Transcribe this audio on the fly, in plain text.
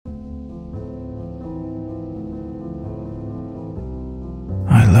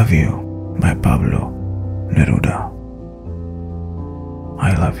Love You by Pablo Neruda.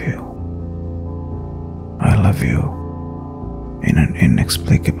 I love you. I love you in an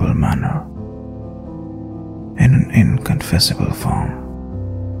inexplicable manner, in an inconfessable form,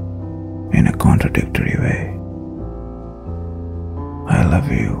 in a contradictory way. I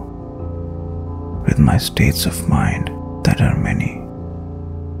love you with my states of mind that are many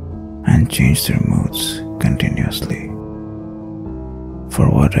and change their moods continuously. For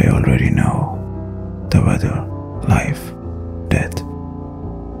what I already know, the weather, life, death.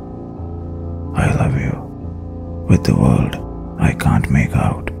 I love you with the world I can't make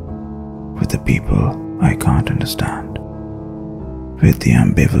out, with the people I can't understand, with the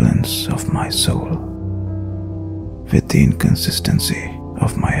ambivalence of my soul, with the inconsistency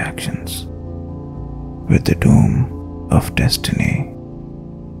of my actions, with the doom of destiny,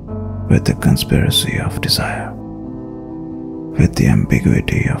 with the conspiracy of desire, with the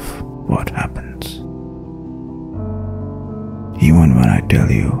ambiguity of what happens. Even when I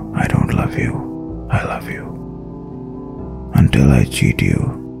tell you I don't love you, I love you. Until I cheat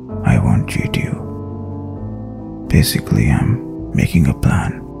you, I won't cheat you. Basically, I'm making a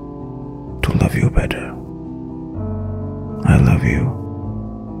plan to love you better. I love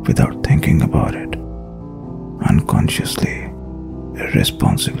you without thinking about it, unconsciously,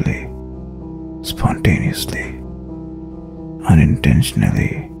 irresponsibly, spontaneously,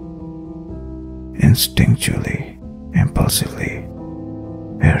 unintentionally, instinctually, impulsively,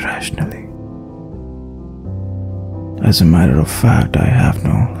 irrationally. As a matter of fact, I have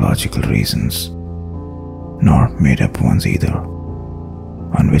no logical reasons, nor made-up ones either,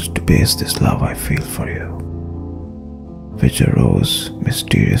 on which to base this love I feel for you, which arose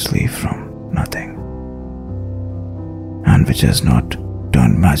mysteriously from nothing, and which has not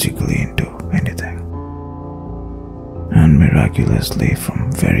turned magically into anything, and miraculously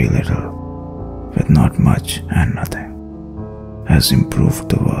from very little, with not much and nothing, has improved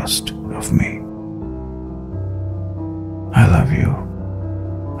the worst of me. I love you.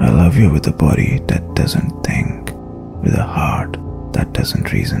 I love you with a body that doesn't think, with a heart that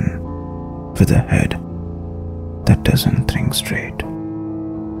doesn't reason, with a head that doesn't think straight.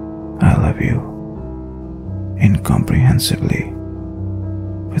 I love you incomprehensibly,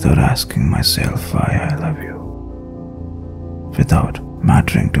 without asking myself why I love you, without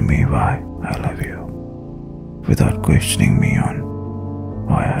mattering to me why I love you, without questioning me on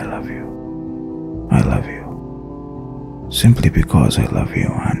why I love you. I love you simply because I love you,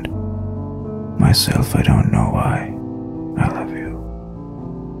 and myself I don't know why.